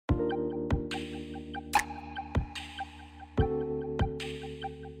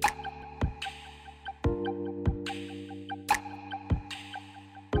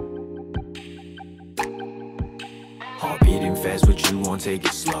fast, but you won't take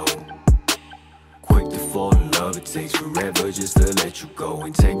it slow. Quick to fall in love, it takes forever just to let you go.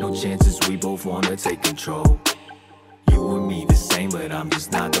 And take no chances, we both wanna take control. You and me the same, but I'm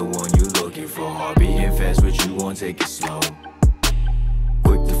just not the one you're looking for. Heart beating fast, but you won't take it slow.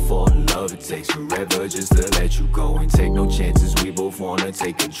 Quick to fall in love, it takes forever just to let you go. And take no chances, we both wanna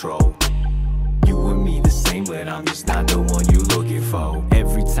take control. You and me the same, but I'm just not the one you looking for.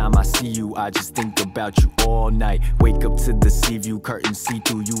 Every time I see you, I just think about you all night. Wake up to the sea view, curtains see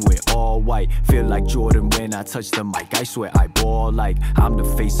through you in all white. Feel like Jordan when I touch the mic, I swear I ball like I'm the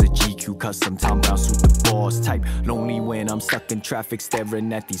face of GQ, custom Tom Brown suit, the boss type. Lonely when I'm stuck in traffic,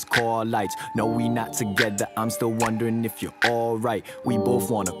 staring at these car lights. No, we not together, I'm still wondering if you're alright. We both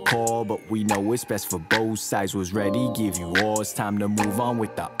wanna call, but we know it's best for both sides. Was ready, give you all, it's time to move on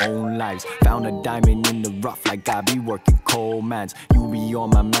with our own lives. Found a diamond in the rough, like I be working coal mines. You be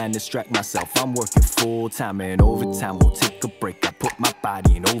on my mind, distract myself, I'm working full time. And overtime, we'll take a break. I put my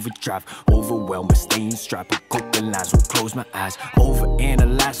body in overdrive, overwhelmed but staying strapped. I'll cook the lines, will close my eyes,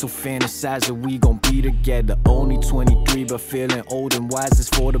 overanalyze, so fantasize that we gon' be together. Only 23 but feeling old and wise, is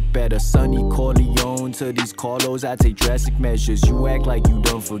for the better. Sonny Corleone to these Carlos, I take drastic measures. You act like you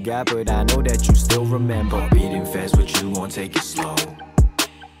don't forget, but I know that you still remember. Beating fast, but you won't take it slow.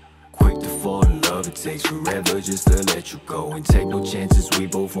 Quick to fall in love, it takes forever just to let you go. And take no chances, we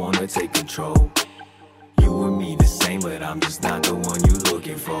both wanna take control. You and me the same, but I'm just not the one you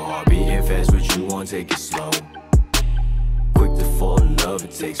looking for. Heart beating fast, but you won't take it slow. Quick to fall in love,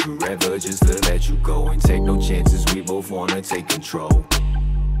 it takes forever just to let you go. And take no chances, we both wanna take control.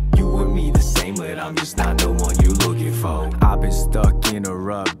 You and me the same, but I'm just not the one you looking for. I've been stuck in a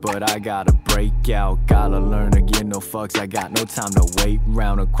rut, but I gotta break out. Gotta learn to give no fucks, I got no time to wait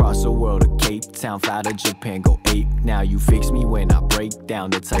round. Across the world to Cape Town, fly to Japan, go ape. Now you fix me when I break down,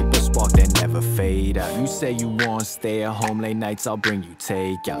 the type of spark that never fade out. You say you want stay at home late nights, I'll bring you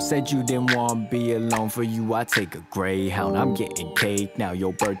takeout. Said you didn't want to be alone, for you I take a Greyhound. I'm getting cake now,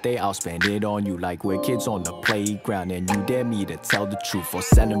 your birthday I'll spend it on you, like we're kids on the playground. And you dare me to tell the truth, for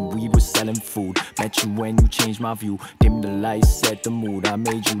selling weed was selling food. Met you when you changed my view, dim the lights, set the mood. I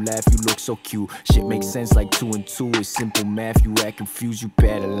made you laugh, you look so cute. Shit makes sense like 2 and 2 is simple math. You act confused, you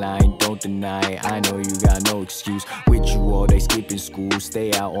better lie, don't deny it. I know you got no excuse. With you all day skipping school,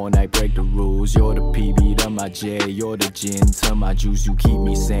 stay out all night, break the rules. You're the PB to my J, you're the gin to my juice. You keep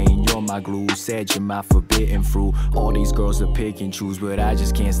me sane, you're my glue. Said you're my forbidden fruit. All these girls are pick and choose, but I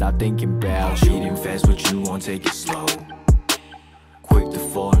just can't stop thinking about you. Beating fast, but you won't take it slow. Quick to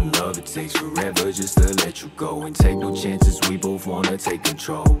fall in love, it takes forever just to let you go. And take no chances, we both wanna take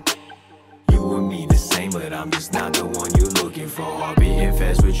control. You and me the same, but I'm just not the one you're looking for. Heart beating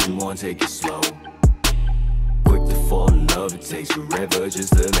fast, but you won't take it slow. Quick to fall in love, it takes forever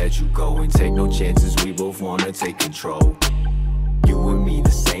just to let you go. And take no chances, we both wanna take control. You and me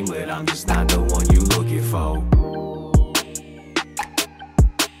the same, but I'm just not the one you're looking for.